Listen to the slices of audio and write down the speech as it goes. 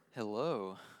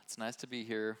Hello. It's nice to be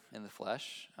here in the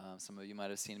flesh. Some of you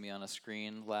might have seen me on a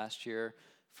screen last year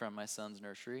from my son's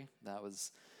nursery. That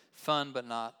was fun, but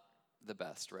not the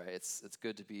best, right? It's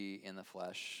good to be in the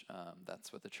flesh.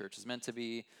 That's what the church is meant to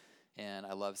be. And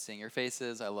I love seeing your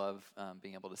faces. I love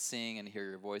being able to sing and hear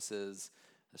your voices.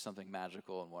 There's something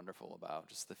magical and wonderful about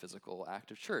just the physical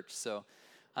act of church. So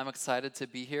I'm excited to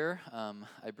be here.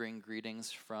 I bring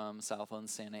greetings from Southland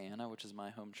Santa Ana, which is my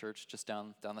home church, just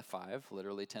down the 5,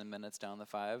 literally 10 minutes down the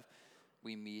 5.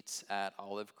 We meet at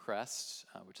Olive Crest,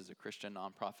 which is a Christian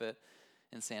nonprofit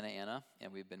in Santa Ana,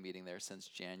 and we've been meeting there since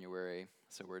January.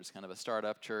 So we're just kind of a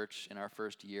startup church in our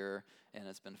first year, and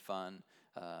it's been fun.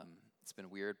 It's been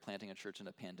weird planting a church in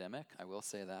a pandemic. I will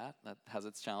say that. That has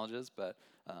its challenges, but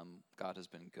God has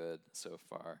been good so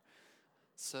far.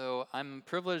 So I'm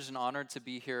privileged and honored to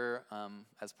be here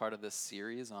as part of this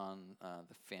series on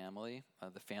the family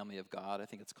of God, I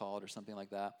think it's called, or something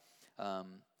like that.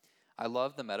 I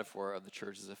love the metaphor of the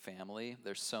church as a family.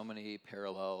 There's so many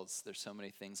parallels. There's so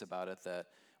many things about it that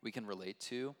we can relate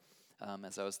to.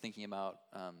 As I was thinking about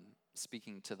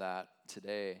speaking to that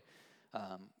today,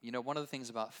 one of the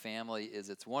things about family is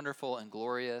it's wonderful and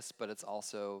glorious, but it's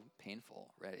also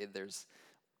painful, right?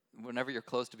 Whenever you're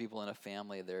close to people in a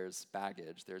family, there's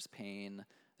baggage, there's pain,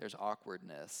 there's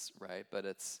awkwardness, right? But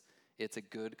it's a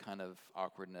good kind of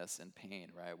awkwardness and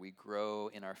pain, right? We grow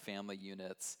in our family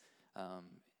units,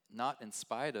 not in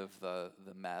spite of the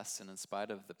mess and in spite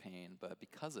of the pain, but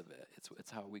because of it.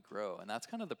 It's how we grow. And that's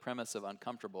kind of the premise of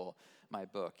Uncomfortable, my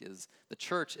book, is the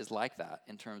church is like that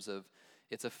in terms of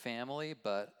it's a family,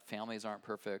 but families aren't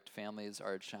perfect. Families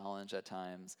are a challenge at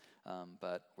times,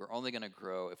 but we're only going to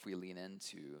grow if we lean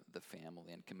into the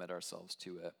family and commit ourselves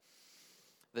to it.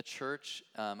 The church,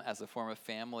 as a form of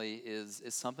family, is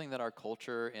something that our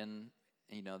culture in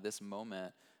this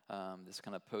moment, this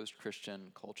kind of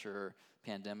post-Christian culture,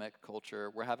 pandemic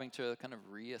culture, we're having to kind of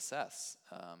reassess.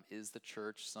 Is the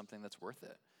church something that's worth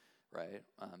it? Right?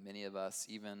 Many of us,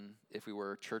 even if we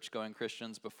were church-going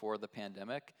Christians before the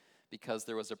pandemic, because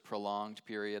there was a prolonged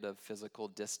period of physical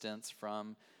distance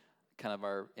from kind of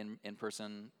our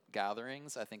in-person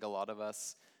gatherings, I think a lot of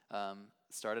us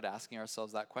started asking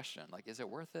ourselves that question, like, is it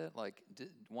worth it? Like,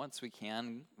 once we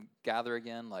can gather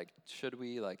again, like, should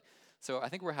we? So I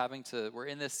think we're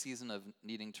in this season of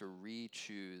needing to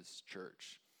re-choose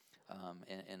church.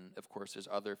 And of course, there's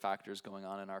other factors going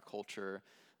on in our culture.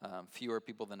 Fewer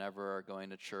people than ever are going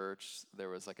to church. There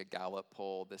was like a Gallup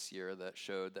poll this year that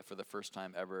showed that for the first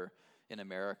time ever in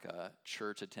America,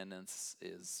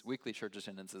 weekly church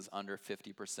attendance is under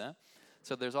 50%.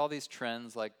 So there's all these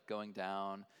trends like going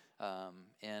down,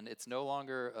 and it's no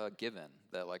longer a given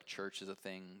that like church is a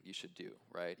thing you should do,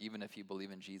 right? Even if you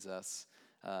believe in Jesus,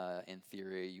 in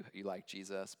theory, you like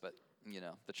Jesus, but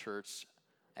the church,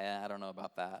 I don't know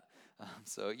about that.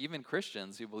 So even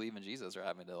Christians who believe in Jesus are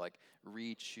having to like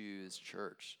re-choose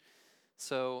church.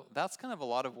 So that's kind of a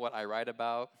lot of what I write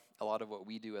about. A lot of what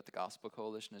we do at the Gospel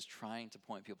Coalition is trying to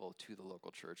point people to the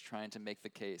local church, trying to make the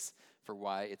case for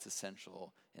why it's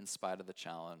essential in spite of the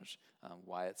challenge,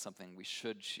 why it's something we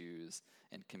should choose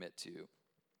and commit to.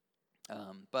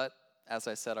 But as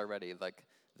I said already, like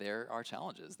there are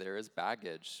challenges. There is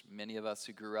baggage. Many of us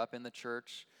who grew up in the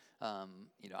church,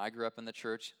 I grew up in the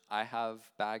church. I have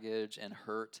baggage and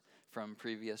hurt from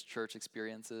previous church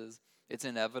experiences. It's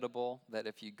inevitable that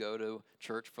if you go to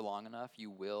church for long enough, you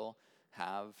will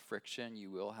have friction,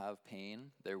 you will have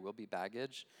pain, there will be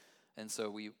baggage. And so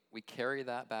we carry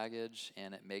that baggage,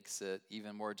 and it makes it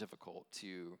even more difficult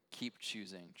to keep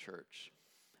choosing church.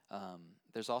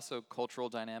 There's also cultural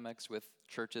dynamics with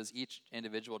churches. Each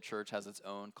individual church has its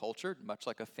own culture, much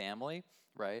like a family,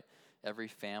 right? Every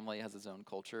family has its own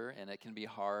culture, and it can be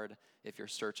hard if you're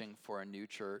searching for a new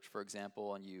church, for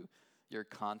example, and your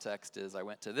context is, I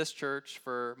went to this church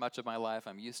for much of my life,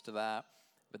 I'm used to that,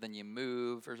 but then you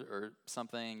move or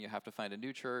something, you have to find a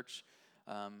new church.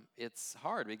 It's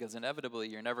hard because inevitably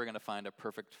you're never going to find a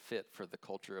perfect fit for the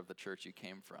culture of the church you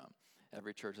came from.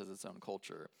 Every church has its own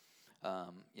culture.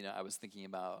 I was thinking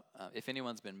about if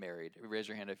anyone's been married, raise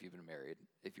your hand if you've been married,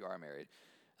 if you are married.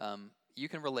 You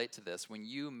can relate to this. When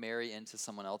you marry into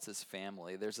someone else's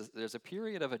family, there's a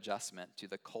period of adjustment to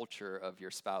the culture of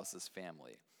your spouse's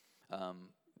family.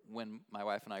 When my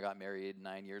wife and I got married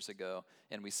 9 years ago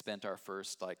and we spent our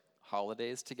first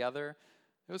holidays together,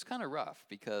 it was kind of rough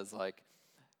because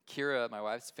Kira, my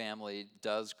wife's family,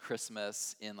 does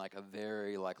Christmas in a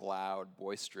very loud,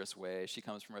 boisterous way. She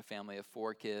comes from a family of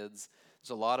 4 kids. There's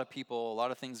a lot of people, a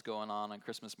lot of things going on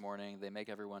Christmas morning. They make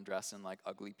everyone dress in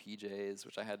ugly PJs,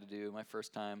 which I had to do my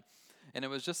first time. And it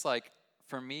was just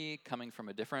for me, coming from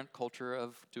a different culture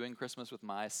of doing Christmas with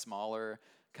my smaller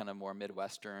kind of more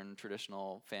Midwestern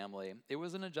traditional family, it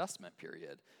was an adjustment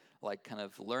period, like kind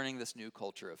of learning this new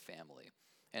culture of family.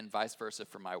 And vice versa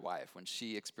for my wife. When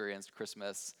she experienced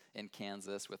Christmas in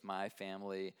Kansas with my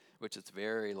family, which is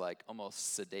very like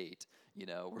almost sedate,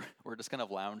 we're just kind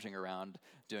of lounging around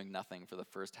doing nothing for the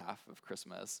first half of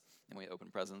Christmas. And we open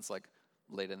presents like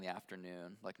late in the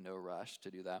afternoon, like no rush to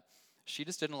do that. She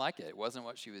just didn't like it. It wasn't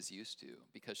what she was used to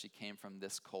because she came from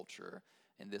this culture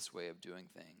and this way of doing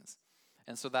things.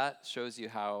 And so that shows you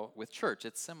how with church,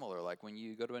 it's similar. Like when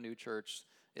you go to a new church,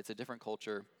 it's a different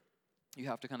culture. You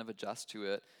have to kind of adjust to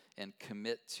it and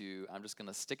commit to, I'm just going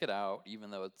to stick it out, even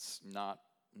though it's not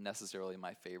necessarily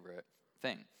my favorite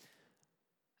thing.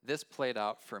 This played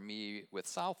out for me with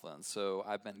Southlands. So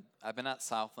I've been at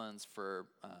Southlands for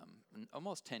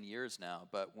almost 10 years now.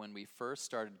 But when we first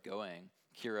started going,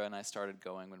 Kira and I started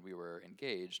going when we were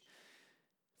engaged.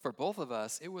 For both of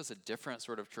us, it was a different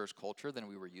sort of church culture than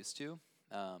we were used to.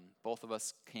 Both of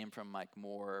us came from like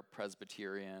more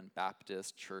Presbyterian,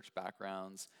 Baptist church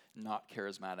backgrounds, not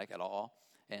charismatic at all.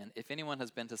 And if anyone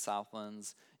has been to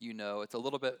Southlands, it's a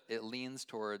little bit, it leans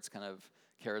towards kind of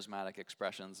charismatic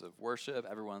expressions of worship.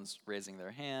 Everyone's raising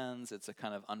their hands. It's a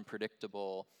kind of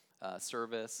unpredictable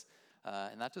service.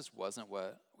 And that just wasn't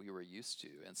what we were used to.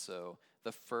 And so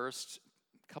the first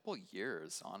couple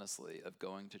years, honestly, of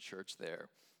going to church there,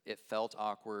 it felt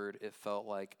awkward. It felt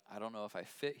like, I don't know if I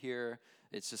fit here.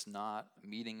 It's just not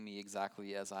meeting me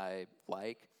exactly as I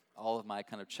like. All of my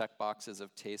kind of check boxes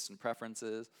of tastes and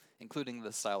preferences, including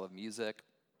the style of music.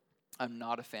 I'm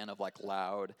not a fan of like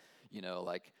loud,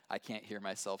 like I can't hear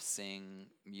myself sing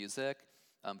music.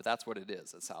 But that's what it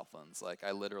is at Southlands. Like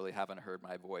I literally haven't heard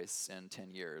my voice in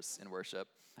 10 years in worship.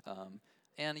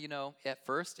 And at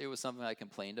first it was something I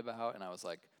complained about, and I was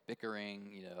like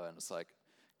bickering, and it's like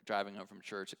driving home from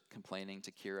church, complaining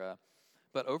to Kira.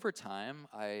 But over time,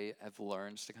 I have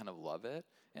learned to kind of love it.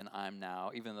 And I'm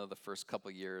now, even though the first couple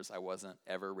years I wasn't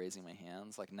ever raising my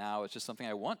hands, like now it's just something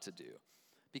I want to do.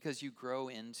 Because you grow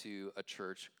into a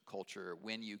church culture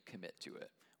when you commit to it.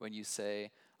 When you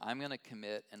say, I'm going to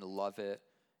commit and love it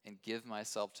and give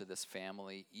myself to this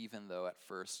family, even though at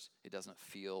first it doesn't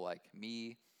feel like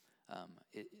me.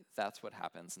 That's what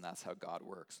happens, and that's how God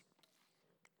works.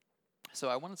 So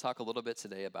I want to talk a little bit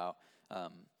today about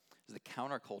the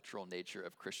countercultural nature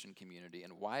of Christian community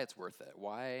and why it's worth it.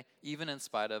 Why, even in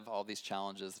spite of all these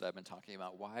challenges that I've been talking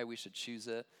about, why we should choose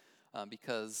it.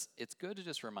 Because it's good to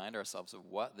just remind ourselves of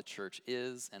what the church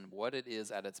is and what it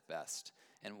is at its best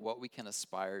and what we can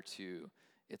aspire to.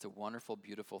 It's a wonderful,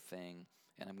 beautiful thing.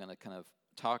 And I'm going to kind of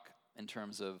talk in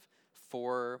terms of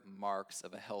 4 marks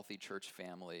of a healthy church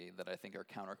family that I think are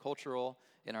countercultural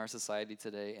in our society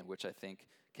today, and which I think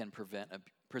can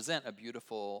present a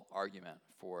beautiful argument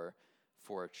for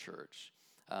a church.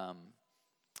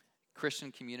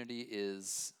 Christian community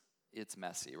it's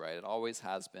messy, right? It always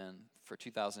has been. For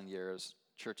 2,000 years,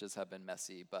 churches have been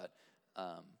messy, but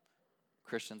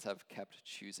Christians have kept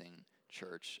choosing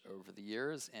church over the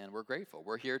years, and we're grateful.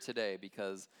 We're here today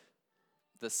because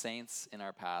the saints in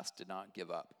our past did not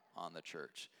give up on the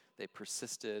church. They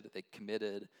persisted, they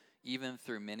committed, even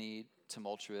through many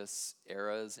tumultuous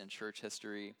eras in church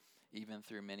history, even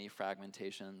through many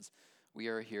fragmentations. We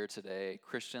are here today.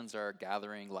 Christians are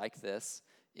gathering like this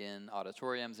in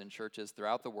auditoriums and churches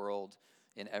throughout the world,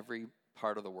 in every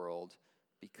part of the world,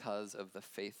 because of the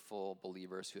faithful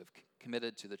believers who have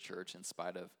committed to the church in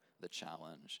spite of the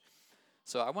challenge.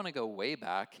 So I want to go way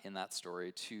back in that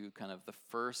story to kind of the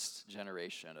first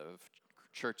generation of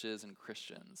churches and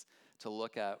Christians to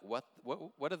look at what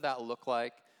did that look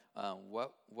like?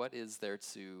 What is there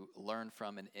to learn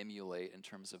from and emulate in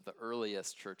terms of the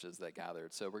earliest churches that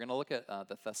gathered? So we're going to look at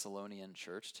the Thessalonian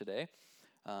church today.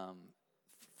 1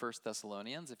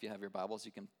 Thessalonians, if you have your Bibles,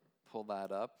 you can pull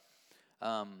that up.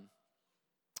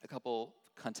 A couple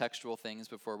contextual things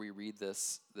before we read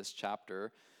this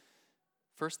chapter.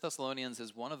 1 Thessalonians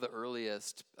is one of the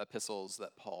earliest epistles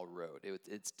that Paul wrote.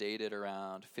 It's dated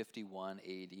around 51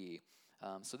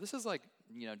 AD. So this is like,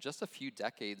 just a few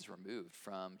decades removed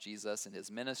from Jesus and his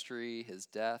ministry, his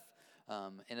death.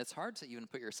 And it's hard to even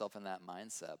put yourself in that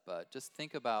mindset, but just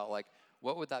think about like,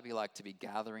 what would that be like to be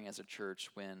gathering as a church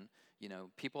when,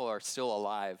 people are still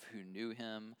alive who knew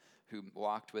him, who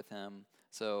walked with him.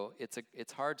 So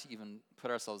it's hard to even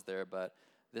put ourselves there, but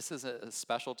this is a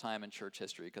special time in church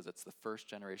history because it's the first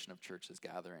generation of churches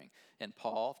gathering. And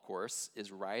Paul, of course, is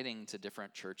writing to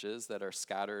different churches that are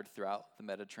scattered throughout the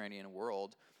Mediterranean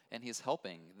world, and he's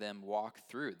helping them walk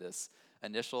through this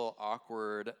initial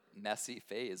awkward, messy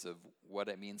phase of what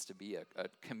it means to be a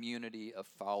community of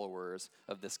followers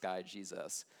of this guy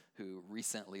Jesus who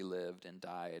recently lived and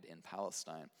died in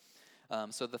Palestine.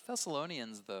 So the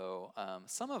Thessalonians, though,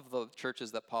 some of the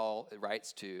churches that Paul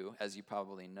writes to, as you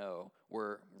probably know,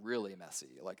 were really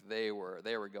messy. Like they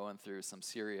were going through some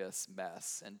serious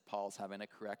mess, and Paul's having to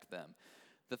correct them.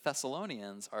 The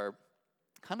Thessalonians are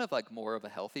kind of like more of a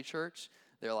healthy church.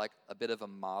 They're like a bit of a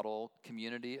model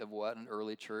community of what an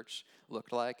early church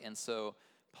looked like. And so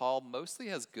Paul mostly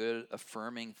has good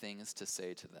affirming things to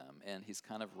say to them. And he's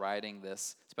kind of writing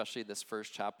this, especially this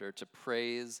first chapter, to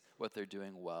praise what they're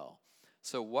doing well.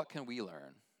 So what can we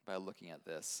learn by looking at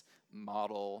this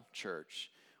model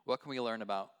church? What can we learn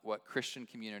about what Christian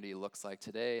community looks like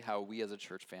today, how we as a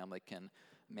church family can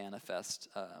manifest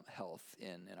health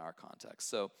in our context?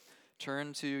 So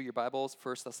turn to your Bibles,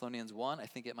 1 Thessalonians 1. I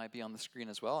think it might be on the screen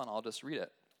as well, and I'll just read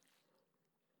it.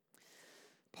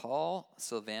 Paul,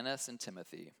 Silvanus, and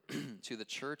Timothy, to the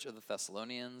church of the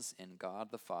Thessalonians, in God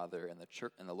the Father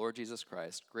and the Lord Jesus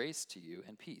Christ, grace to you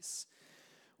and peace.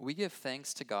 We give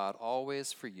thanks to God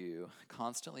always for you,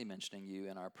 constantly mentioning you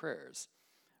in our prayers,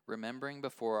 remembering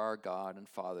before our God and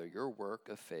Father your work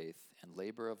of faith and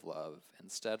labor of love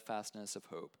and steadfastness of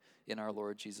hope in our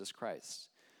Lord Jesus Christ.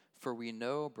 For we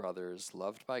know, brothers,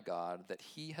 loved by God, that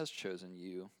he has chosen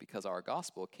you because our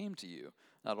gospel came to you,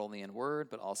 not only in word,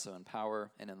 but also in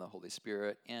power and in the Holy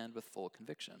Spirit and with full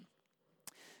conviction.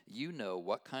 You know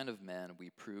what kind of men we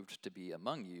proved to be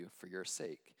among you for your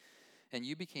sake. And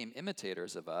you became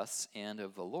imitators of us and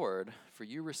of the Lord, for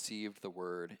you received the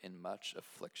word in much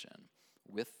affliction,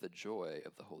 with the joy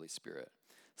of the Holy Spirit,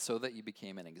 so that you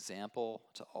became an example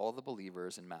to all the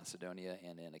believers in Macedonia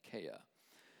and in Achaia.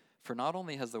 For not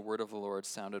only has the word of the Lord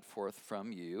sounded forth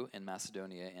from you in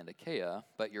Macedonia and Achaia,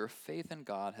 but your faith in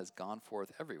God has gone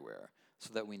forth everywhere,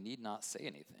 so that we need not say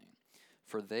anything.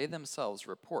 For they themselves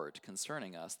report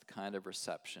concerning us the kind of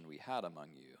reception we had among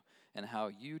you, and how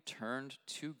you turned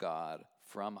to God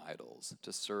from idols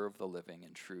to serve the living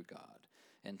and true God,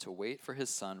 and to wait for his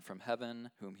Son from heaven,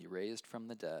 whom he raised from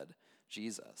the dead,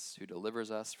 Jesus, who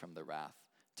delivers us from the wrath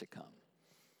to come.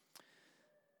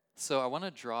 So I want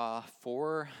to draw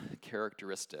 4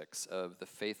 characteristics of the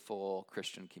faithful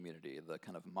Christian community, the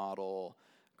kind of model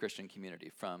Christian community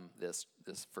from this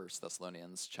 1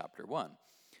 Thessalonians chapter 1.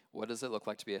 What does it look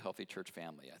like to be a healthy church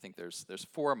family? I think there's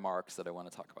 4 marks that I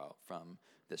want to talk about from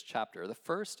this chapter. The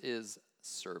first is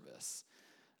service,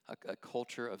 a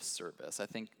culture of service. I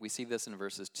think we see this in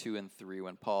verses 2 and 3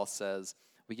 when Paul says,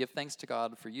 we give thanks to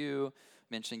God for you,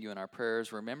 mentioning you in our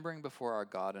prayers, remembering before our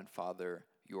God and Father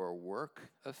your work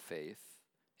of faith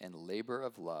and labor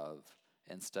of love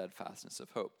and steadfastness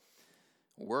of hope.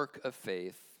 Work of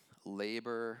faith,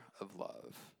 labor of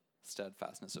love,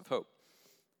 steadfastness of hope.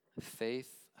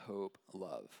 Faith, hope,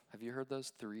 love. Have you heard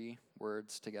those 3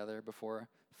 words together before?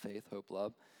 Faith, hope,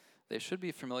 love. They should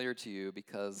be familiar to you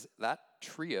because that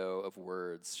trio of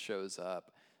words shows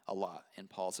up a lot in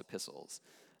Paul's epistles.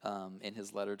 In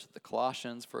his letter to the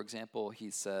Colossians, for example,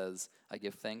 he says, I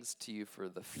give thanks to you for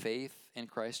the faith in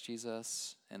Christ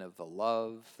Jesus and of the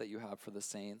love that you have for the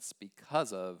saints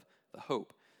because of the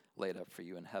hope laid up for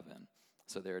you in heaven.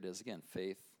 So there it is again,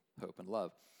 faith, hope, and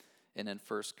love. And in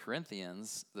 1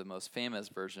 Corinthians, the most famous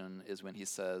version is when he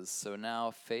says, so now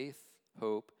faith,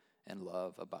 hope, and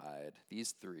love abide,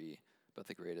 these 3, but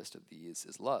the greatest of these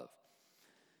is love.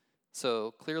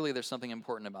 So clearly there's something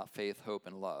important about faith, hope,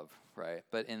 and love, right?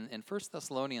 But in 1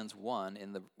 Thessalonians 1,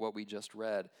 what we just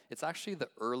read, it's actually the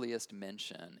earliest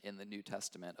mention in the New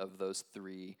Testament of those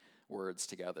 3 words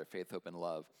together, faith, hope, and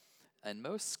love. And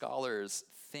most scholars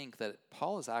think that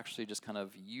Paul is actually just kind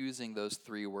of using those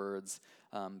 3 words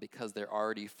because they're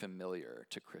already familiar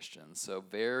to Christians. So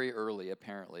very early,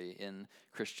 apparently, in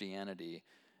Christianity,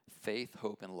 faith,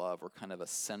 hope, and love were kind of a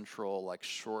central, like,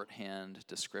 shorthand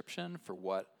description for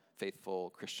what faithful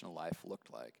Christian life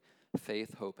looked like.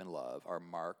 Faith, hope, and love are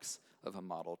marks of a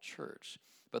model church.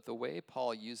 But the way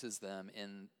Paul uses them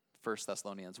in 1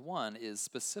 Thessalonians 1 is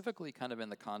specifically kind of in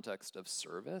the context of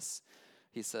service.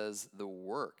 He says the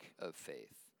work of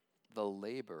faith, the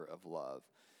labor of love.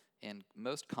 And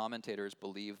most commentators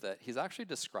believe that he's actually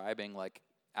describing like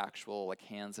actual like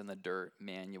hands in the dirt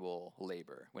manual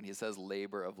labor. When he says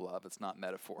labor of love, it's not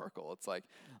metaphorical. It's like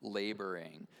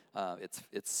laboring.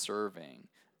 It's serving.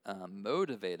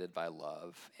 Motivated by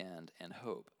love and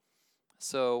hope.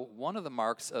 So one of the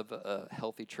marks of a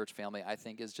healthy church family, I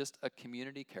think, is just a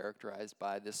community characterized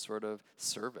by this sort of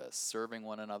service, serving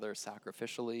one another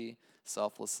sacrificially,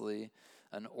 selflessly,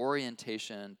 an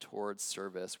orientation towards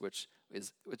service, which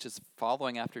is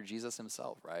following after Jesus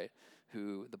himself, right?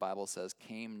 Who the Bible says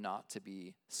came not to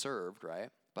be served, right,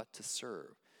 but to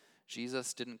serve.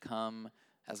 Jesus didn't come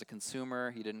as a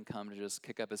consumer. He didn't come to just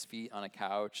kick up his feet on a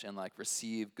couch and like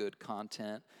receive good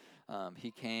content.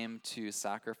 He came to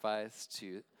sacrifice,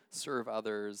 to serve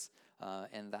others,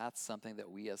 and that's something that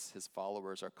we as his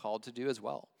followers are called to do as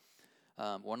well.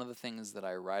 One of the things that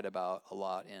I write about a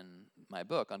lot in my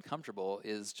book, Uncomfortable,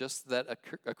 is just that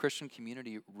a Christian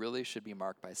community really should be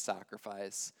marked by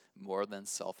sacrifice more than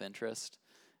self-interest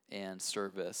and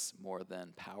service more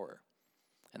than power.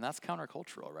 And that's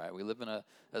countercultural, right? We live in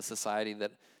a society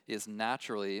that is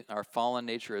naturally, our fallen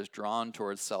nature is drawn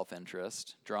towards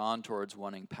self-interest, drawn towards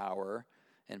wanting power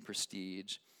and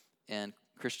prestige, and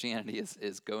Christianity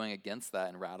is going against that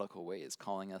in radical ways,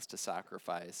 calling us to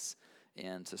sacrifice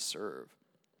and to serve.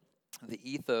 The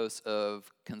ethos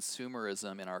of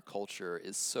consumerism in our culture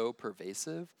is so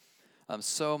pervasive.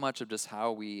 So much of just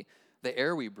the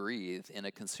air we breathe in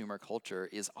a consumer culture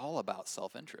is all about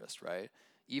self-interest, right?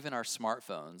 Even our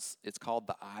smartphones, it's called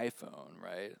the iPhone,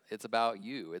 right? It's about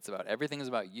you. Everything is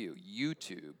about you.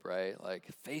 YouTube, right? Like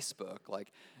Facebook,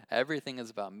 like everything is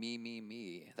about me, me,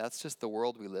 me. That's just the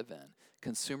world we live in.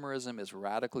 Consumerism is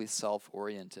radically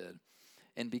self-oriented.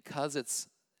 And because it's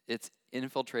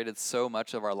infiltrated so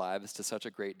much of our lives to such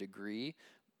a great degree,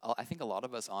 I think a lot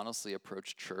of us honestly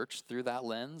approach church through that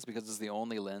lens because it's the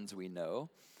only lens we know.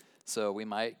 So we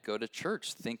might go to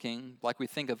church thinking like we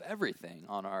think of everything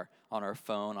on our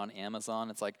phone, on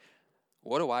Amazon. It's like,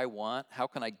 what do I want? How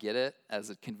can I get it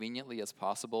as conveniently as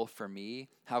possible for me?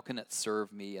 How can it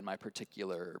serve me and my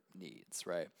particular needs,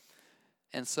 right?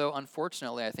 And so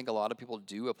unfortunately, I think a lot of people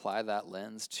do apply that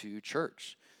lens to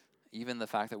church. Even the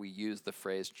fact that we use the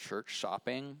phrase church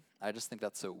shopping, I just think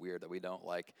that's so weird that we don't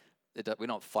we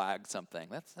don't flag something.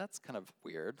 That's kind of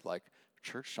weird. Like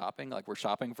church shopping, like we're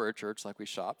shopping for a church like we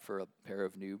shop for a pair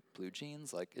of new blue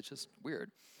jeans. Like it's just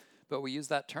weird. But we use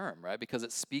that term, right? Because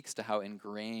it speaks to how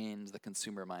ingrained the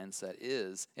consumer mindset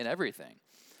is in everything.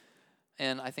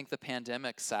 And I think the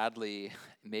pandemic sadly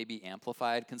maybe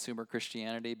amplified consumer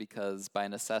Christianity because by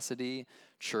necessity,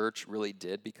 church really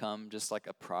did become just like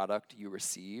a product you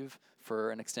receive for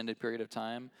an extended period of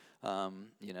time.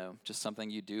 Just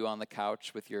something you do on the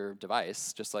couch with your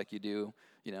device, just like you do,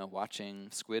 watching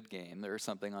Squid Game or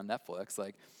something on Netflix.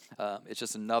 Like it's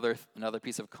just another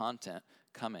piece of content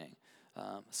coming.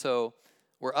 So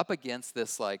we're up against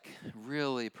this like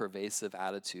really pervasive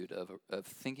attitude of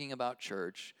thinking about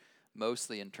church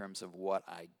mostly in terms of what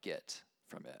I get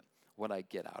from it, what I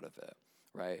get out of it,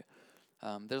 right?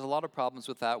 There's a lot of problems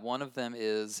with that. One of them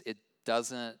is it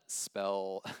doesn't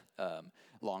spell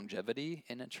longevity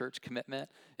in a church commitment.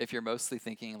 If you're mostly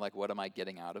thinking like, what am I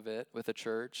getting out of it with a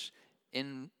church?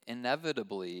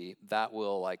 Inevitably, that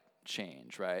will like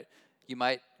change, right? You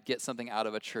might get something out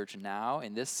of a church now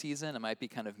in this season. It might be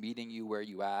kind of meeting you where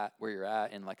you're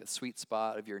at in like a sweet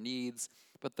spot of your needs.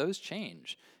 But those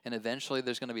change. And eventually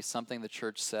there's going to be something the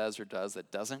church says or does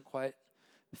that doesn't quite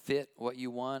fit what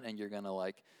you want, and you're going to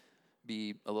like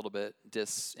be a little bit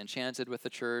disenchanted with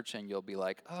the church, and you'll be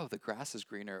like, oh, the grass is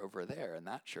greener over there in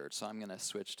that church, so I'm going to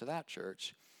switch to that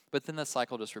church. But then the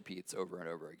cycle just repeats over and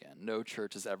over again. No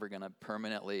church is ever going to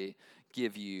permanently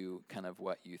give you kind of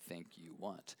what you think you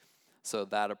want. So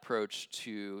that approach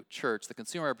to church, the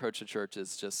consumer approach to church,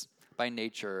 is just by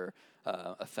nature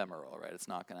ephemeral, right? It's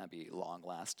not going to be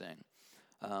long-lasting.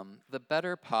 The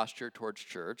better posture towards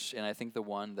church, and I think the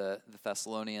one that the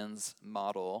Thessalonians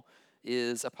model,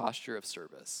 is a posture of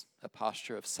service, a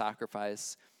posture of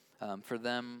sacrifice. For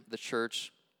them, the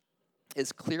church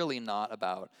is clearly not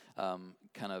about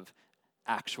kind of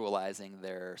actualizing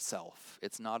their self.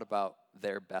 It's not about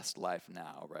their best life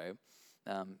now, right?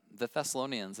 The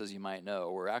Thessalonians, as you might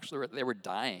know, they were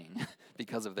dying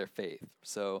because of their faith.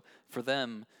 So for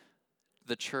them,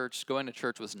 going to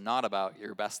church was not about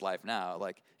your best life now.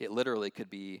 Like it literally could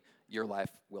be your life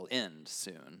will end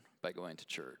soon by going to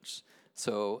church.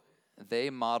 So they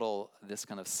model this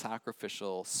kind of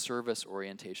sacrificial service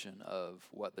orientation of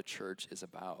what the church is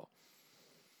about.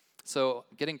 So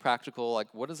getting practical,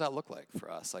 like what does that look like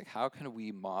for us? Like how can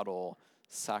we model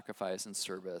sacrifice and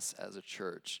service as a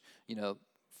church?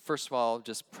 First of all,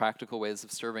 just practical ways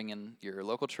of serving in your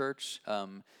local church.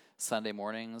 Sunday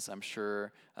mornings, I'm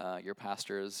sure your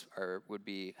pastors would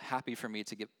be happy for me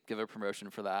to give a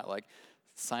promotion for that. Like,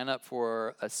 sign up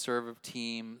for a serve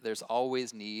team. There's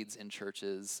always needs in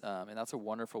churches, and that's a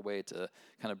wonderful way to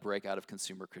kind of break out of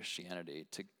consumer Christianity,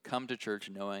 to come to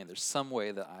church knowing there's some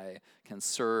way that I can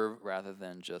serve rather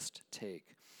than just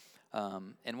take.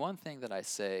 And one thing that I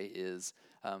say is,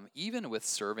 even with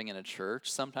serving in a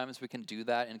church, sometimes we can do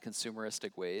that in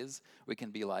consumeristic ways. We can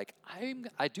be like,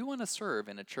 I do want to serve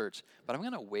in a church, but I'm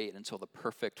going to wait until the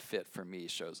perfect fit for me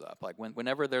shows up. Like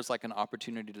whenever there's like an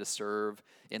opportunity to serve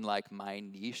in like my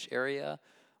niche area,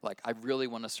 like I really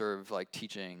want to serve like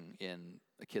teaching in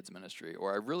a kids ministry,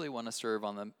 or I really want to serve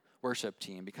on the worship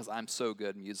team because I'm so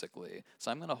good musically.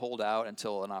 So I'm going to hold out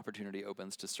until an opportunity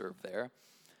opens to serve there.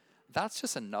 That's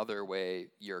just another way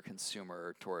you're a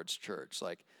consumer towards church.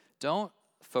 Like, don't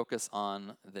focus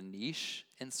on the niche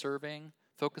in serving,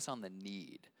 focus on the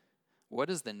need. What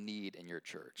is the need in your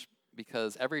church?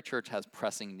 Because every church has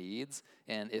pressing needs,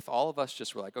 and if all of us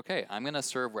just were like, okay, I'm going to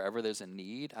serve wherever there's a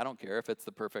need, I don't care if it's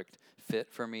the perfect fit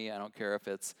for me, I don't care if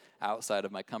it's outside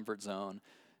of my comfort zone.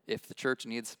 If the church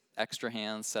needs extra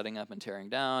hands setting up and tearing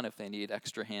down, if they need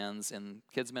extra hands in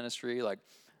kids ministry, like,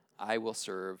 I will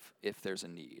serve if there's a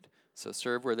need. So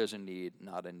serve where there's a need,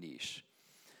 not a niche.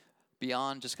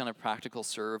 Beyond just kind of practical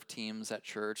serve teams at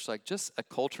church, like, just a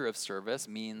culture of service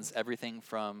means everything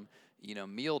from,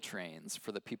 meal trains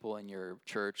for the people in your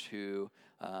church who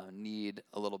need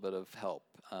a little bit of help,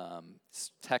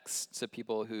 texts to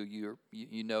people who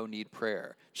you know need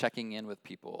prayer, checking in with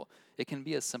people. It can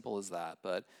be as simple as that,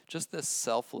 but just this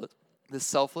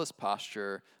selfless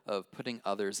posture of putting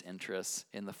others' interests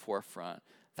in the forefront,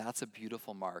 that's a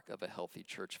beautiful mark of a healthy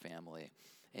church family.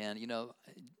 And,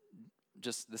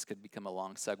 just this could become a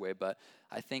long segue, but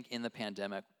I think in the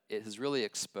pandemic, it has really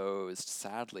exposed,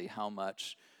 sadly, how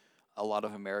much a lot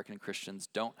of American Christians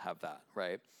don't have that,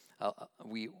 right?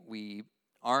 We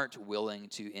aren't willing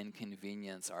to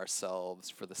inconvenience ourselves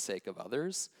for the sake of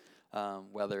others,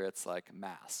 whether it's like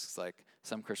masks. Like,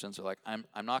 some Christians are like, I'm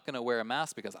not going to wear a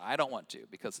mask because I don't want to,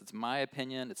 because it's my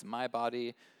opinion, it's my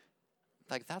body.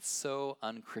 Like, that's so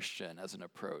unchristian as an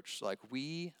approach. Like,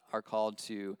 we are called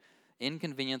to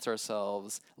inconvenience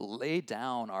ourselves, lay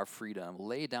down our freedom,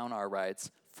 lay down our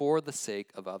rights for the sake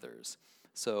of others.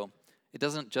 So it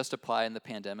doesn't just apply in the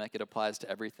pandemic, it applies to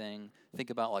everything.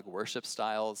 Think about like worship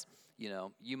styles.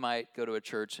 You might go to a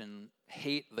church and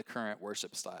hate the current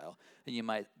worship style. And you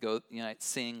might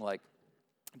sing like,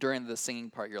 during the singing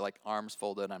part, you're like arms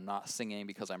folded, I'm not singing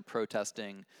because I'm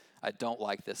protesting, I don't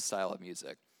like this style of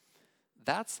music.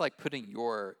 That's like putting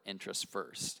your interests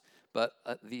first. But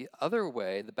the other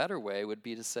way, the better way, would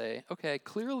be to say, okay,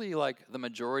 clearly like the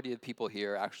majority of people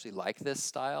here actually like this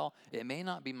style. It may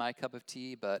not be my cup of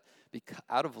tea, but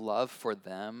out of love for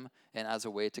them and as a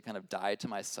way to kind of die to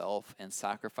myself and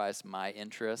sacrifice my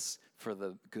interests for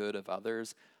the good of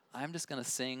others, I'm just going to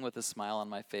sing with a smile on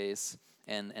my face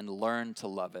and learn to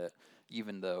love it,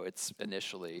 even though it's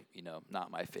initially, not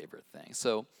my favorite thing.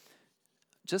 So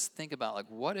just think about, like,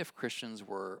 what if Christians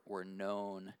were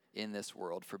known in this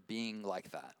world for being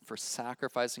like that, for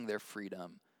sacrificing their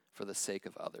freedom for the sake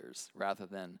of others, rather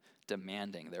than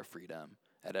demanding their freedom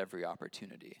at every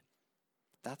opportunity?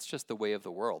 That's just the way of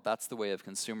the world. That's the way of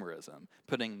consumerism,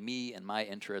 putting me and my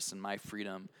interests and my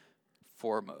freedom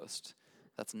foremost.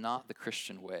 That's not the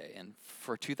Christian way. And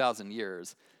for 2,000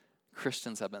 years,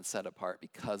 Christians have been set apart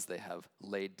because they have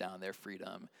laid down their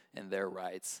freedom and their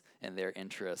rights and their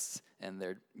interests and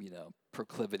their,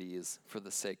 proclivities for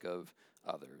the sake of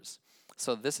others.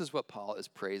 So this is what Paul is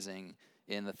praising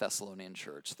in the Thessalonian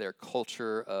church, their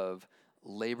culture of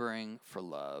laboring for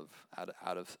love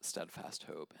out of steadfast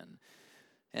hope.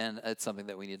 And it's something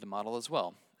that we need to model as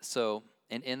well. So,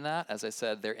 and in that, as I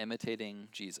said, they're imitating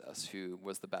Jesus, who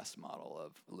was the best model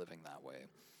of living that way.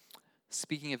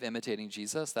 Speaking of imitating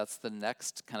Jesus, that's the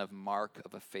next kind of mark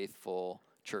of a faithful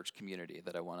church community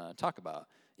that I want to talk about,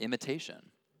 imitation.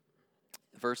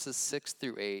 Verses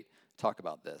 6-8 talk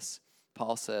about this.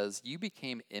 Paul says, "You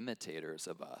became imitators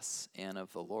of us and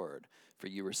of the Lord, for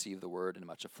you received the word in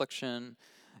much affliction.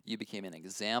 You became an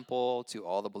example to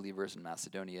all the believers in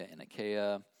Macedonia and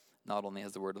Achaia. Not only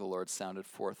has the word of the Lord sounded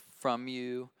forth from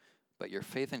you, but your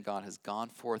faith in God has gone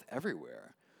forth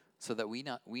everywhere, so that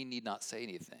we need not say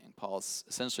anything." Paul's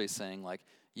essentially saying, like,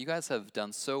 you guys have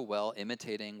done so well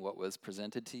imitating what was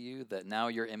presented to you that now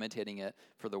you're imitating it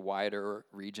for the wider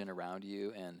region around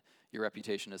you, and your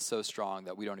reputation is so strong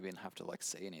that we don't even have to like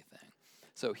say anything.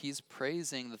 So he's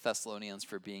praising the Thessalonians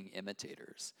for being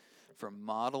imitators, for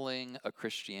modeling a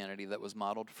Christianity that was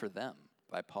modeled for them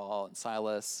by Paul and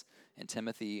Silas and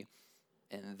Timothy,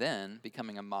 and then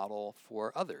becoming a model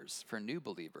for others, for new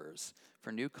believers,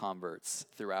 for new converts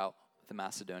throughout the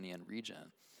Macedonian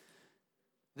region.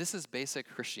 This is basic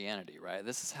Christianity, right?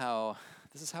 This is how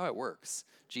it works.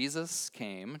 Jesus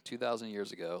came 2,000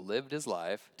 years ago, lived his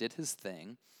life, did his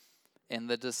thing, and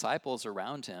the disciples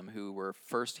around him, who were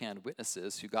firsthand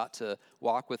witnesses, who got to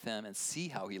walk with him and see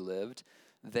how he lived,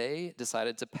 they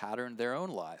decided to pattern their own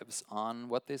lives on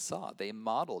what they saw. They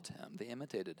modeled him, they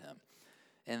imitated him.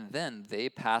 And then they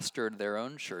pastored their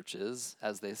own churches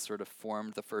as they sort of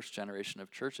formed the first generation of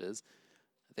churches.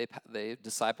 They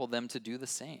discipled them to do the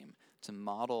same, to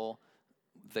model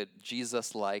the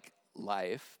Jesus-like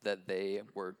life that they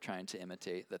were trying to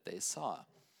imitate that they saw.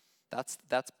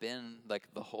 That's been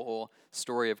like the whole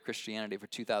story of Christianity for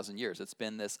 2,000 years. It's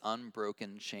been this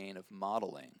unbroken chain of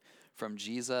modeling from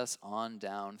Jesus on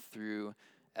down through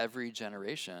every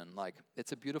generation. Like,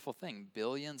 it's a beautiful thing.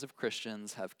 Billions of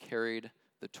Christians have carried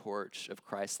the torch of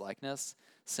Christ-likeness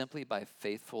simply by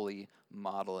faithfully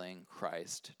modeling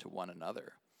Christ to one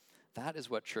another. That is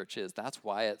what church is. That's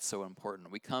why it's so important.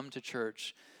 We come to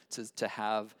church to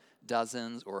have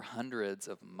dozens or hundreds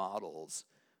of models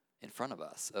in front of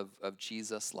us of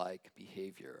Jesus-like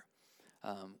behavior.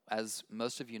 As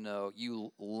most of you know,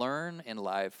 you learn in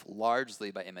life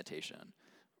largely by imitation.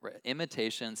 Right?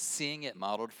 Imitation, seeing it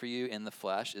modeled for you in the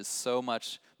flesh, is so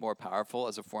much more powerful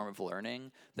as a form of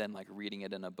learning than like reading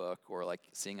it in a book or like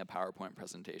seeing a PowerPoint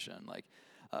presentation. Like,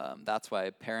 that's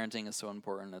why parenting is so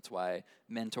important. That's why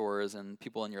mentors and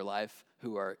people in your life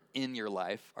who are in your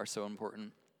life are so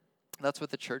important. That's what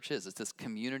the church is. It's this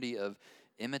community of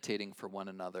imitating for one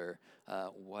another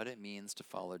what it means to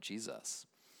follow Jesus.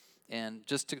 And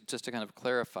just to kind of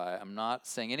clarify, I'm not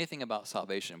saying anything about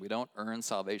salvation. We don't earn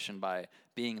salvation by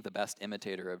being the best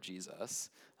imitator of Jesus.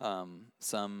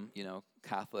 Some,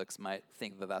 Catholics might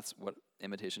think that that's what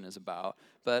imitation is about.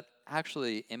 But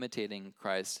actually, imitating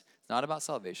Christ is not about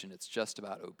salvation. It's just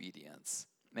about obedience.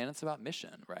 Man, it's about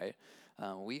mission, right?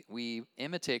 We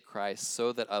imitate Christ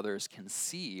so that others can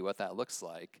see what that looks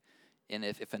like. And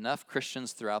if enough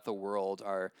Christians throughout the world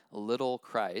are little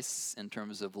Christs in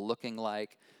terms of looking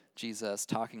like Jesus,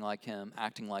 talking like him,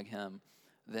 acting like him,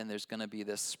 then there's going to be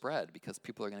this spread because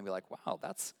people are going to be like, wow,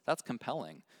 that's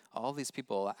compelling. All these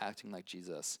people acting like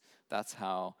Jesus. That's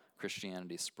how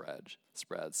Christianity spreads.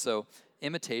 So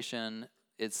imitation,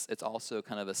 it's also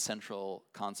kind of a central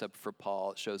concept for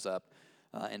Paul. It shows up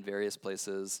in various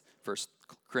places. 1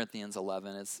 Corinthians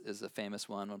 11 is a famous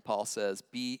one when Paul says,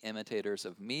 be imitators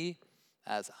of me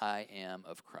as I am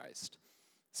of Christ.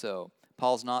 So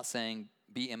Paul's not saying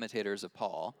be imitators of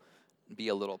Paul, be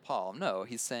a little Paul. No,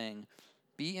 he's saying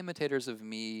be imitators of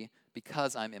me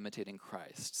because I'm imitating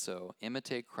Christ. So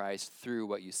imitate Christ through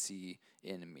what you see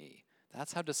in me.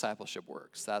 That's how discipleship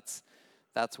works. That's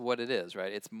what it is,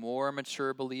 right? It's more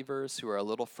mature believers who are a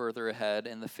little further ahead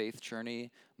in the faith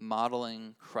journey,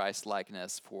 modeling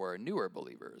Christ-likeness for newer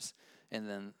believers. And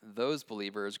then those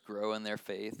believers grow in their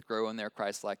faith, grow in their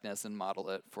Christ-likeness, and model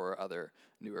it for other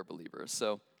newer believers.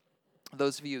 So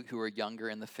those of you who are younger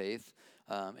in the faith,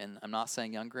 and I'm not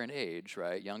saying younger in age,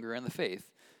 right? Younger in the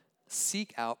faith,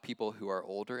 seek out people who are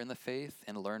older in the faith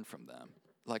and learn from them.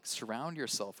 Like, surround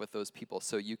yourself with those people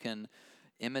so you can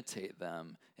imitate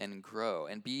them and grow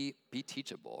and be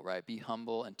teachable, right? Be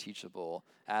humble and teachable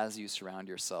as you surround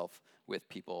yourself with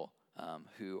people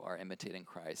who are imitating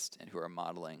Christ and who are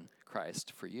modeling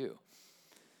Christ for you.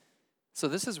 So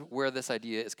this is where this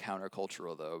idea is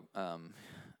countercultural, though.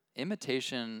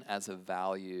 Imitation as a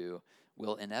value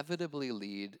will inevitably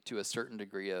lead to a certain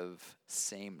degree of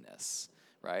sameness,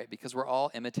 right? Because we're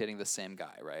all imitating the same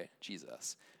guy, right?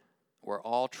 Jesus. We're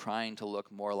all trying to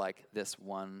look more like this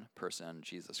one person,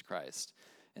 Jesus Christ.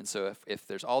 And so if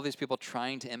there's all these people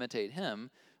trying to imitate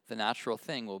him, the natural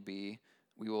thing will be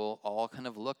we will all kind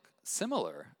of look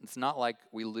similar. It's not like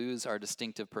we lose our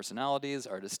distinctive personalities,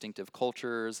 our distinctive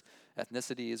cultures,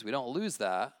 ethnicities. We don't lose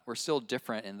that. We're still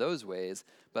different in those ways,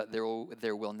 but there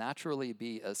will naturally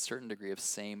be a certain degree of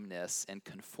sameness and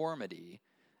conformity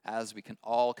as we can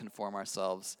all conform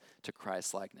ourselves to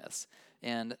Christ's likeness.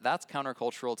 And that's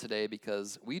countercultural today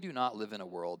because we do not live in a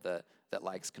world that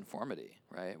likes conformity,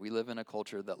 right? We live in a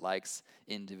culture that likes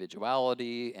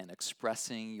individuality and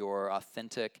expressing your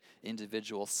authentic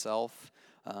individual self,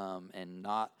 and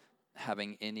not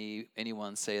having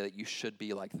anyone say that you should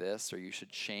be like this or you should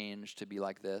change to be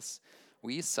like this.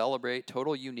 We celebrate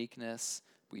total uniqueness.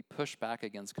 We push back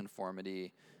against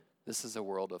conformity. This is a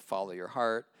world of follow your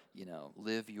heart,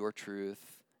 live your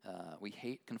truth. We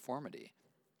hate conformity.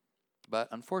 But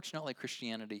unfortunately,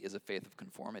 Christianity is a faith of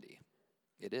conformity.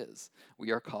 It is.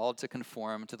 We are called to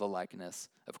conform to the likeness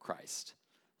of Christ.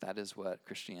 That is what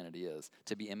Christianity is,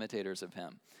 to be imitators of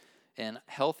him. And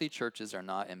healthy churches are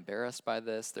not embarrassed by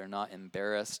this. They're not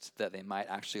embarrassed that they might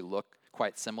actually look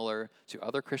quite similar to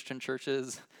other Christian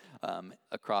churches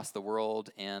across the world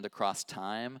and across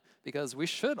time, because we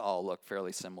should all look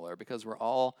fairly similar, because we're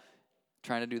all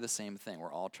trying to do the same thing.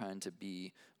 We're all trying to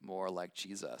be more like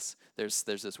Jesus. There's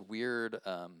this weird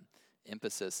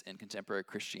emphasis in contemporary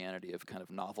Christianity of kind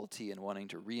of novelty and wanting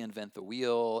to reinvent the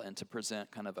wheel and to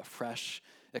present kind of a fresh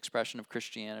expression of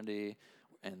Christianity.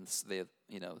 And they,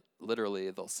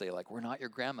 literally they'll say like, we're not your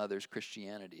grandmother's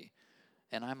Christianity.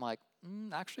 And I'm like,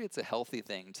 actually it's a healthy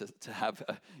thing to have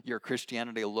your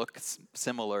Christianity look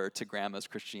similar to grandma's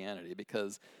Christianity,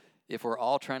 because if we're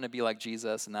all trying to be like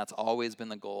Jesus, and that's always been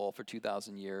the goal for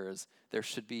 2,000 years, there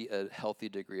should be a healthy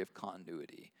degree of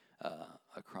continuity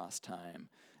across time.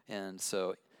 And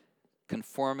so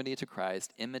conformity to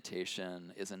Christ,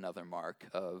 imitation, is another mark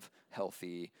of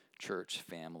healthy church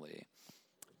family.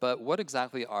 But what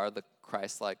exactly are the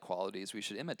Christ-like qualities we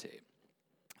should imitate?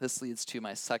 This leads to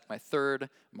my third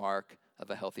mark of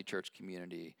a healthy church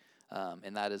community,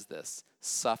 and that is this: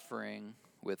 suffering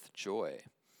with joy.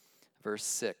 Verse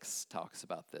 6 talks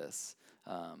about this.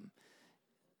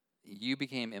 You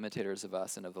became imitators of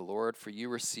us and of the Lord, for you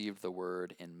received the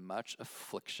word in much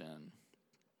affliction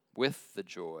with the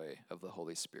joy of the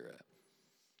Holy Spirit.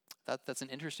 That's an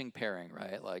interesting pairing,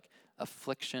 right? Like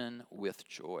affliction with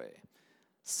joy.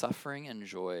 Suffering and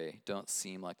joy don't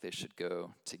seem like they should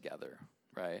go together,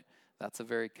 right? That's a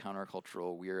very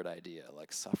countercultural, weird idea,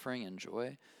 like suffering and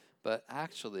joy. But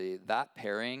actually, that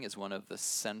pairing is one of the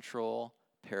central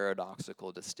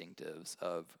paradoxical distinctives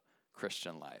of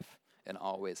Christian life, and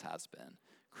always has been.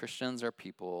 Christians are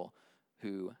people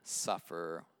who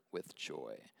suffer with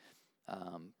joy.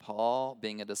 Paul,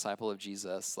 being a disciple of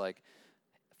Jesus, like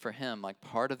for him, like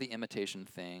part of the imitation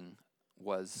thing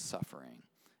was suffering.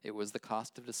 It was the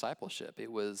cost of discipleship.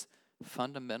 It was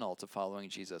fundamental to following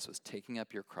Jesus, was taking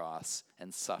up your cross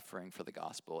and suffering for the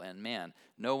gospel. And man,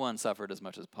 no one suffered as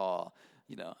much as Paul,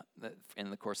 in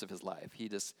the course of his life. He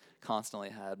just constantly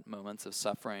had moments of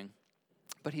suffering,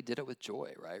 but he did it with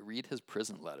joy, right? Read his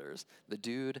prison letters. The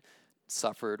dude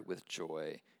suffered with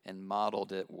joy and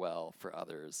modeled it well for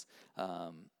others.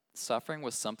 Suffering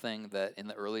was something that in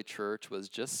the early church was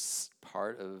just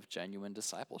part of genuine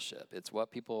discipleship. It's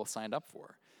what people signed up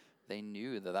for. They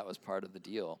knew that was part of the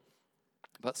deal.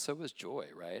 But so was joy,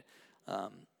 right?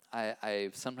 I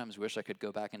sometimes wish I could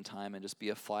go back in time and just be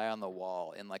a fly on the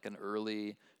wall in like an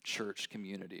early church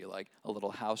community, like a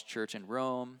little house church in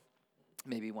Rome,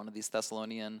 maybe one of these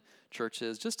Thessalonian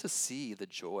churches, just to see the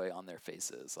joy on their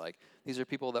faces. Like, these are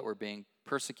people that were being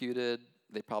persecuted.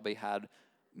 They probably had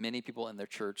many people in their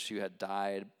church who had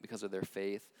died because of their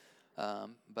faith,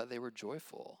 but they were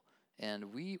joyful.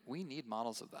 And we need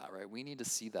models of that, right? We need to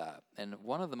see that. And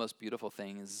one of the most beautiful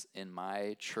things in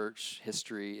my church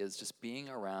history is just being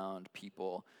around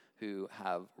people who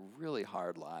have really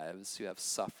hard lives, who have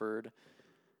suffered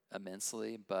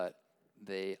immensely, but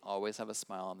they always have a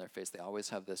smile on their face. They always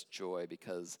have this joy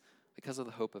because of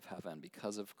the hope of heaven,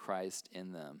 because of Christ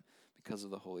in them, because of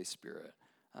the Holy Spirit.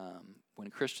 When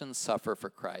Christians suffer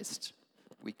for Christ,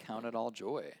 we count it all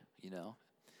joy,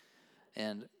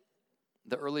 And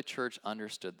the early church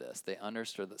understood this. They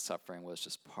understood that suffering was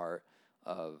just part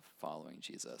of following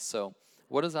Jesus. So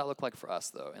what does that look like for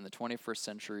us, though? In the 21st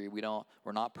century,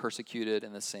 we're not persecuted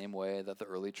in the same way that the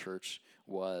early church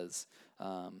was.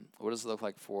 What does it look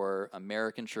like for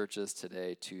American churches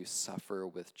today to suffer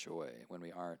with joy when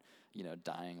we aren't,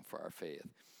 dying for our faith?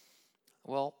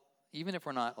 Well, even if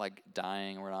we're not like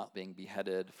dying, we're not being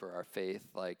beheaded for our faith,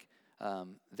 like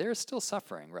there's still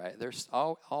suffering, right? There's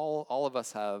all of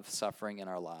us have suffering in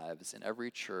our lives in every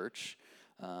church,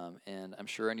 and I'm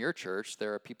sure in your church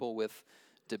there are people with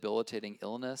debilitating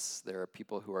illness. There are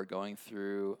people who are going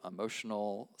through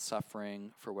emotional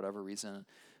suffering for whatever reason.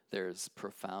 There's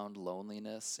profound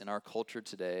loneliness in our culture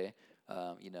today.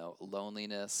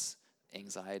 Loneliness,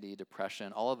 anxiety,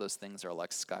 depression, all of those things are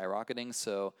like skyrocketing.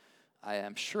 So I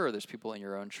am sure there's people in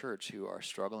your own church who are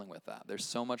struggling with that. There's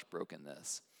so much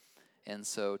brokenness. And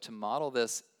so to model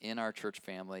this in our church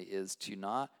family is to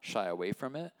not shy away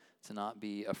from it, to not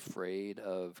be afraid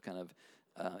of kind of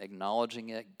acknowledging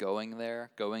it, going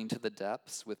there, going to the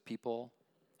depths with people,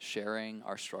 sharing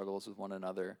our struggles with one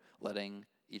another, letting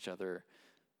each other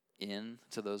in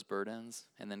to those burdens,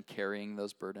 and then carrying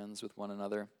those burdens with one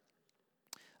another.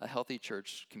 A healthy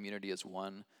church community is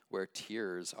one where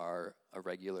tears are a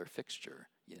regular fixture,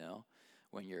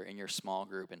 when you're in your small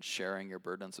group and sharing your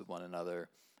burdens with one another,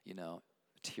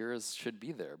 tears should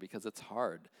be there because it's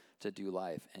hard to do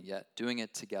life, and yet doing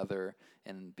it together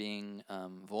and being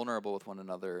vulnerable with one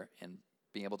another and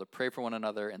being able to pray for one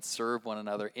another and serve one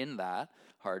another in that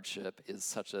hardship is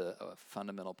such a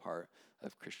fundamental part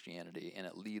of Christianity, and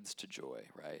it leads to joy,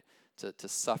 right? To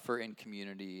suffer in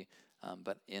community,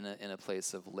 but in a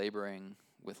place of laboring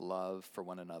with love for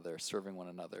one another, serving one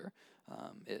another.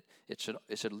 It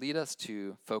should lead us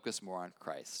to focus more on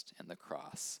Christ and the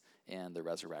cross and the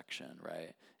resurrection,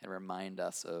 right? And remind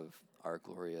us of our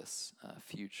glorious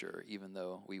future. Even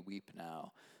though we weep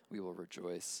now, we will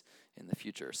rejoice in the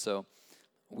future. So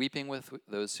weeping with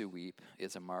those who weep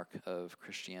is a mark of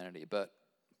Christianity. But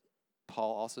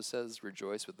Paul also says,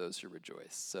 rejoice with those who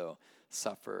rejoice. So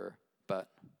suffer, but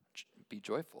be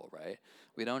joyful, right?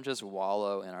 We don't just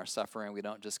wallow in our suffering. We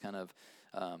don't just kind of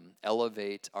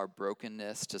elevate our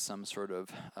brokenness to some sort of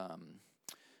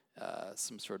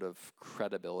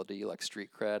credibility, like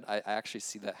street cred. I actually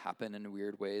see that happen in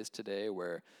weird ways today,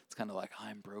 where it's kind of like,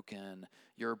 I'm broken,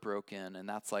 you're broken, and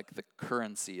that's like the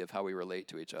currency of how we relate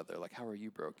to each other. Like, how are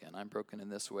you broken? I'm broken in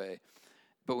this way.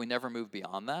 But we never move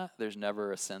beyond that. There's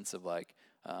never a sense of like,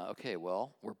 okay,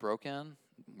 well, we're broken.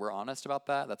 We're honest about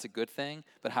that. That's a good thing.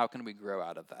 But how can we grow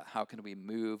out of that? How can we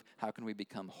move? How can we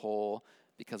become whole?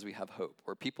 Because we have hope.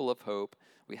 We're people of hope.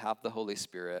 We have the Holy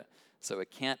Spirit. So it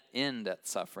can't end at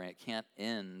suffering. It can't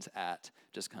end at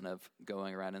just kind of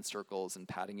going around in circles and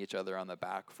patting each other on the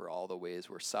back for all the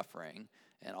ways we're suffering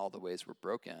and all the ways we're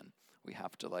broken. We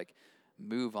have to like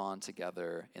move on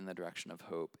together in the direction of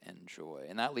hope and joy.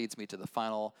 And that leads me to the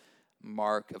final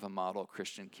mark of a model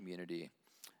Christian community,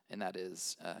 and that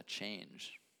is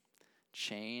change.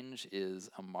 Change is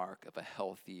a mark of a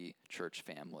healthy church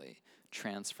family,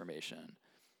 transformation.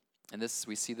 And this,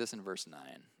 we see this in verse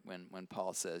 9, when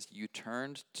Paul says, you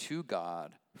turned to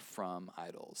God from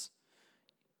idols.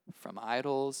 From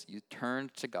idols, you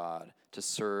turned to God to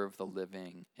serve the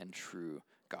living and true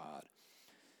God.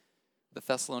 The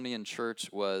Thessalonian church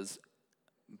was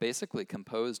basically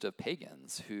composed of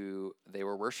pagans who they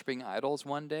were worshiping idols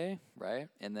one day, right?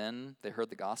 And then they heard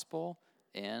the gospel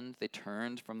and they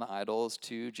turned from the idols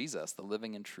to Jesus, the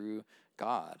living and true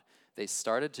God. They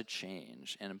started to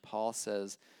change. And Paul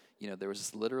says, there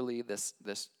was literally this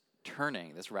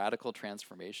turning, this radical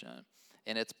transformation.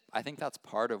 And I think that's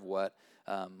part of what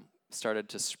started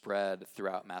to spread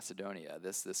throughout Macedonia.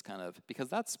 This kind of, because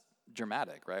that's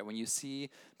dramatic, right? When you see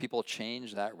people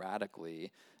change that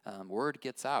radically, word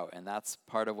gets out. And that's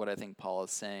part of what I think Paul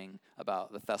is saying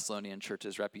about the Thessalonian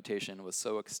church's reputation was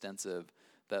so extensive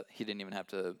that he didn't even have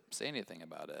to say anything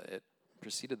about it. It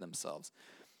preceded themselves.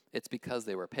 It's because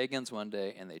they were pagans one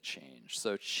day and they changed.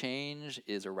 So change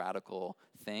is a radical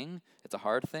thing. It's a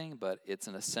hard thing, but it's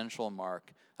an essential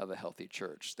mark of a healthy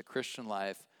church. The Christian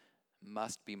life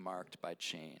must be marked by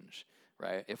change,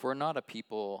 right? If we're not a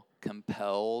people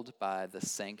compelled by the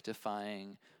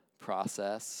sanctifying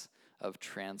process of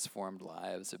transformed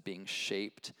lives, of being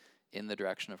shaped in the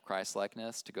direction of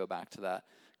Christ-likeness, to go back to that,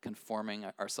 conforming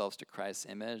ourselves to Christ's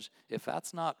image, if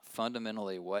that's not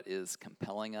fundamentally what is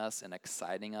compelling us and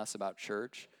exciting us about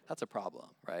church, that's a problem,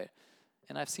 right?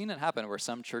 And I've seen it happen where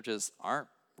some churches aren't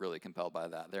really compelled by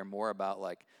that. They're more about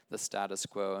like the status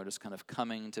quo and just kind of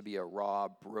coming to be a raw,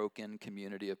 broken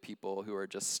community of people who are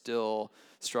just still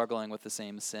struggling with the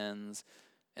same sins,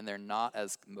 and they're not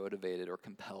as motivated or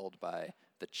compelled by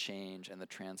the change and the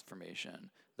transformation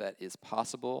that is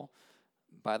possible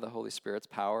by the Holy Spirit's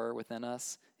power within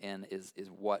us and is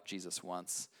what Jesus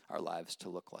wants our lives to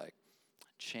look like.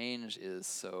 Change is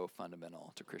so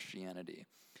fundamental to Christianity.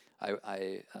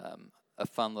 A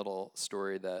fun little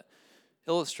story that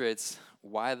illustrates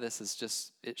why this is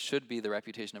just, it should be the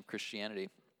reputation of Christianity.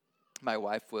 My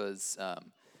wife was,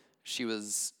 she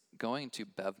was going to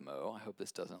Bevmo. I hope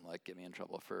this doesn't get me in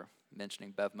trouble for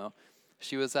mentioning Bevmo.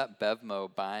 She was at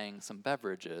Bevmo buying some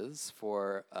beverages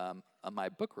for my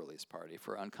book release party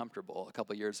for Uncomfortable a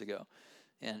couple years ago.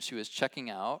 And she was checking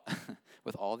out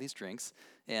with all these drinks,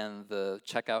 and the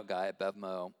checkout guy at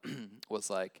Bevmo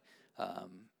was like,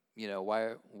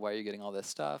 why are you getting all this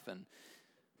stuff? And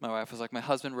my wife was like, my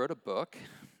husband wrote a book,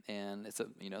 and it's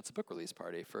a book release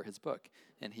party for his book.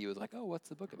 And he was like, oh, what's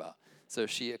the book about? So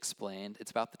she explained,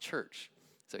 it's about the church.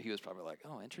 So he was probably like,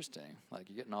 oh, interesting. Like,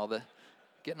 you're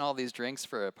getting all these drinks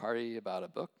for a party about a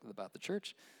book about the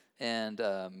church. And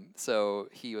so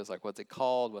he was like, what's it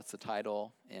called? What's the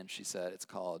title? And she said, it's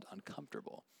called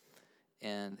Uncomfortable.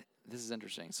 And this is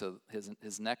interesting. So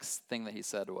his next thing that he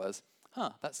said was,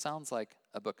 that sounds like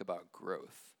a book about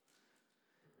growth.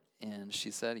 And she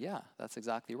said, yeah, that's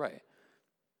exactly right.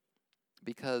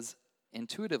 Because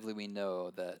intuitively we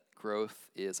know that growth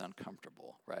is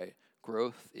uncomfortable, right?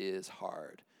 Growth is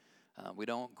hard. We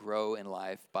don't grow in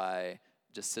life by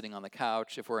just sitting on the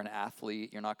couch. If we're an athlete,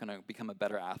 you're not going to become a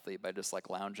better athlete by just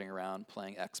lounging around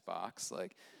playing Xbox.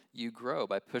 You grow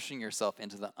by pushing yourself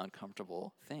into the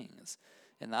uncomfortable things.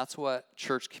 And that's what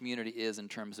church community is in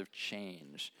terms of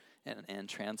change and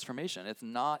transformation. It's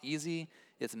not easy,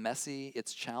 it's messy,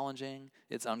 it's challenging,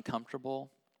 it's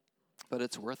uncomfortable, but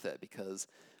it's worth it because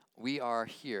we are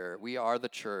here. We are the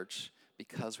church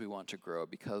because we want to grow,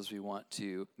 because we want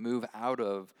to move out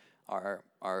of our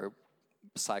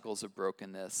cycles of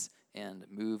brokenness and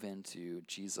move into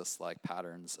Jesus-like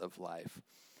patterns of life.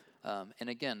 And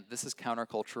again, this is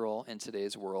countercultural in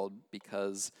today's world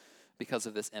because because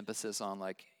of this emphasis on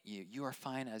like you are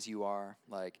fine as you are,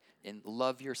 like, and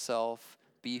love yourself,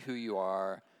 be who you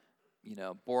are,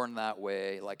 born that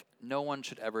way. Like, no one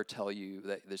should ever tell you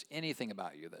that there's anything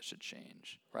about you that should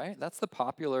change, right? That's the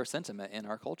popular sentiment in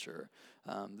our culture,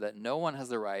 that no one has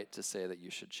the right to say that you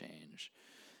should change.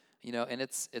 And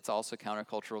it's also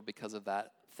countercultural because of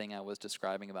that thing I was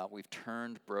describing about we've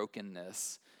turned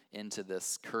brokenness into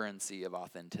this currency of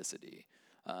authenticity,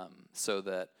 so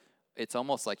that it's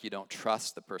almost like you don't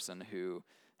trust the person who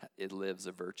it lives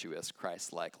a virtuous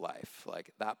Christ-like life.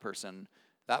 Like that person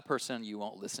you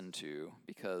won't listen to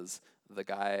because the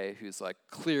guy who's like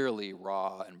clearly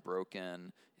raw and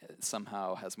broken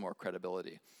somehow has more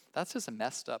credibility. That's just a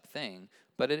messed up thing,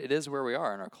 but it is where we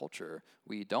are in our culture.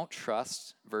 We don't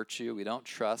trust virtue. We don't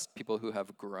trust people who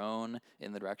have grown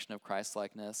in the direction of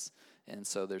Christ-likeness, and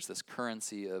so there's this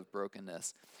currency of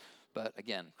brokenness. But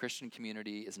again, Christian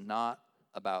community is not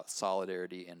about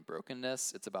solidarity in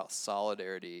brokenness. It's about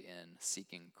solidarity in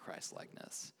seeking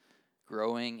Christ-likeness,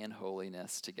 growing in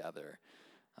holiness together,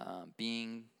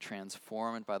 being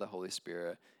transformed by the Holy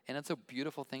Spirit. And it's a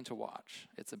beautiful thing to watch.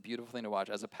 It's a beautiful thing to watch.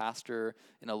 As a pastor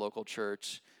in a local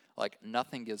church, like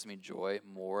nothing gives me joy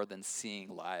more than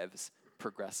seeing lives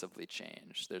progressively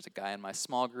change. There's a guy in my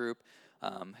small group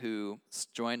who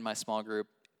joined my small group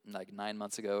like 9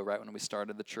 months ago, right when we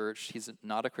started the church. He's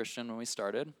not a Christian when we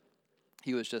started.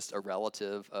 He was just a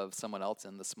relative of someone else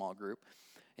in the small group.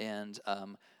 And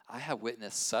I have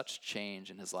witnessed such change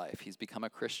in his life. He's become a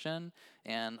Christian,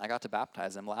 and I got to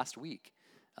baptize him last week.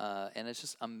 And it's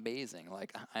just amazing.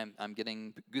 Like I'm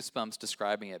getting goosebumps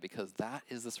describing it because that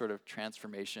is the sort of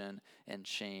transformation and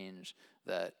change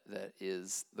that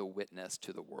is the witness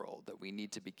to the world that we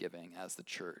need to be giving as the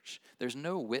church. There's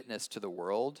no witness to the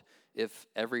world if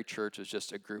every church is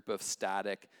just a group of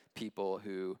static people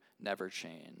who never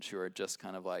change, who are just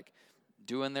kind of like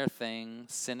doing their thing,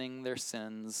 sinning their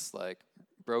sins, like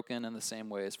broken in the same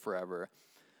ways forever.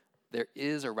 There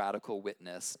is a radical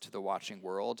witness to the watching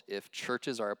world if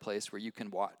churches are a place where you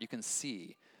can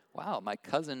see, wow, my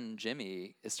cousin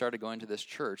Jimmy has started going to this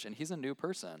church and he's a new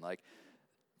person. Like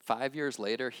 5 years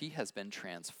later, he has been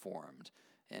transformed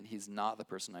and he's not the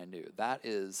person I knew. That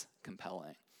is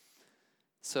compelling.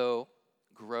 So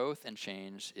growth and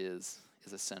change is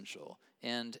essential.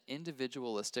 And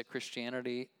individualistic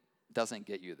Christianity doesn't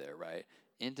get you there, right?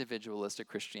 Individualistic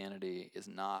Christianity is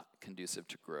not conducive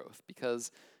to growth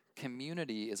because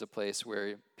community is a place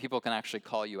where people can actually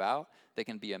call you out. They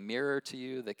can be a mirror to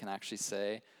you. They can actually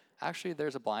say, actually,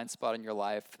 there's a blind spot in your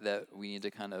life that we need to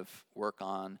kind of work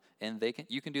on, and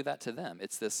you can do that to them.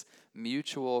 It's this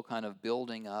mutual kind of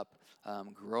building up,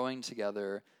 growing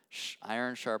together,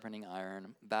 iron sharpening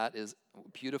iron. That is a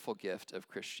beautiful gift of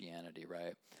Christianity,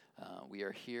 right? We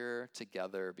are here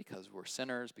together because we're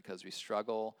sinners, because we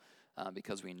struggle,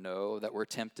 because we know that we're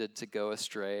tempted to go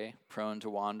astray, prone to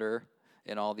wander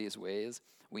in all these ways.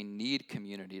 We need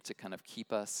community to kind of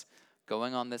keep us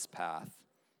going on this path,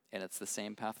 and it's the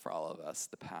same path for all of us,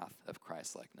 the path of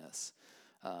Christ-likeness.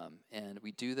 And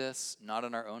we do this not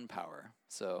in our own power.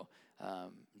 So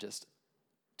just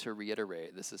to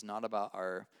reiterate, this is not about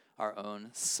our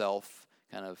own self-made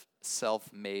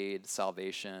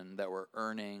salvation that we're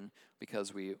earning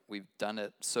because we've done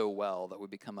it so well that we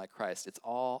become like Christ. It's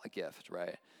all a gift,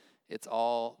 right? It's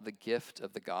all the gift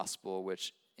of the gospel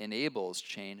which enables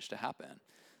change to happen.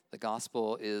 The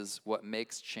gospel is what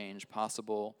makes change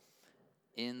possible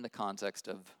in the context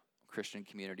of Christian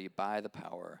community by the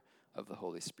power of the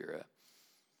Holy Spirit.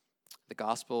 The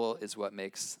gospel is what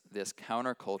makes this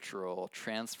countercultural,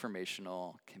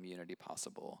 transformational community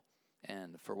possible.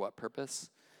 And for what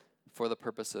purpose? For the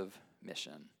purpose of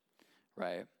mission,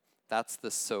 right? That's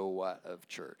the so what of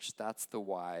church. That's the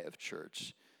why of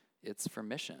church. It's for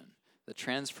mission. The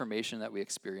transformation that we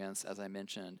experience, as I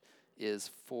mentioned, is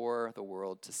for the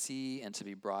world to see and to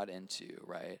be brought into,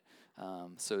 right?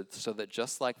 So that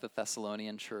just like the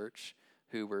Thessalonian church,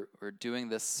 who were doing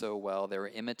this so well, they were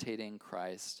imitating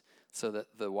Christ, so that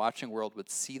the watching world would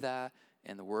see that,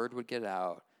 and the word would get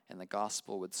out, and the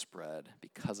gospel would spread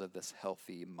because of this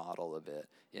healthy model of it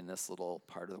in this little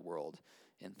part of the world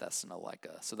in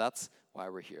Thessalonica. So that's why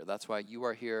we're here. That's why you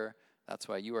are here. That's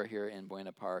why you are here in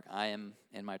Buena Park. I am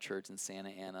in my church in Santa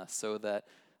Ana, so that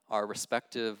our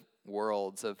respective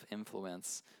worlds of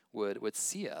influence would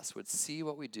see us, would see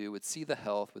what we do, would see the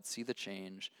health, would see the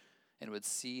change, and would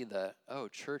see that, oh,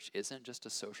 church isn't just a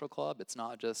social club. It's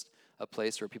not just a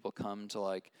place where people come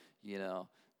to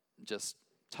just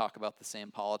talk about the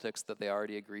same politics that they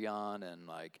already agree on and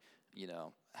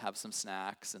have some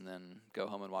snacks and then go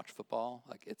home and watch football.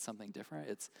 Like, it's something different.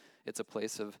 It's a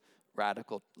place of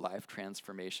radical life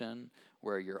transformation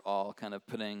where you're all kind of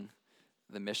putting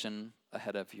the mission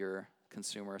ahead of your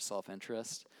consumer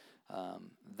self-interest,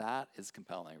 that is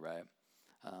compelling, right?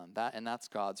 That's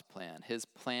God's plan. His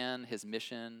plan, his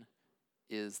mission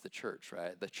is the church,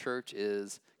 right? The church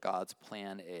is God's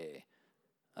plan A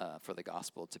for the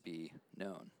gospel to be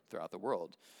known throughout the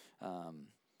world.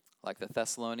 Like the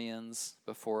Thessalonians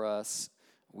before us,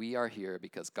 we are here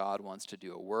because God wants to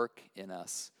do a work in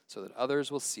us so that others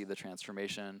will see the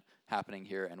transformation happening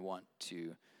here and want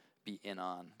to be in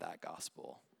on that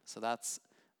gospel. So that's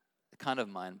kind of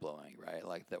mind-blowing, right?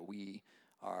 Like that we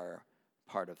are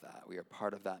part of that. We are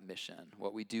part of that mission.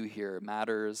 What we do here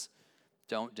matters.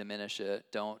 Don't diminish it.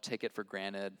 Don't take it for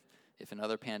granted. If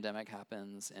another pandemic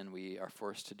happens and we are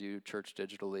forced to do church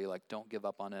digitally, like don't give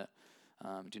up on it.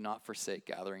 Do not forsake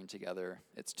gathering together.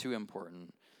 It's too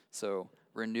important. So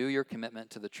renew your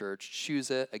commitment to the church. Choose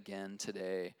it again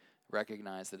today.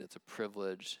 Recognize that it's a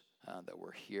privilege that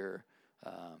we're here.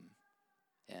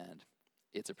 And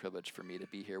it's a privilege for me to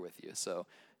be here with you. So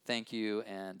thank you,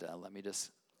 and let me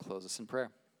just close us in prayer.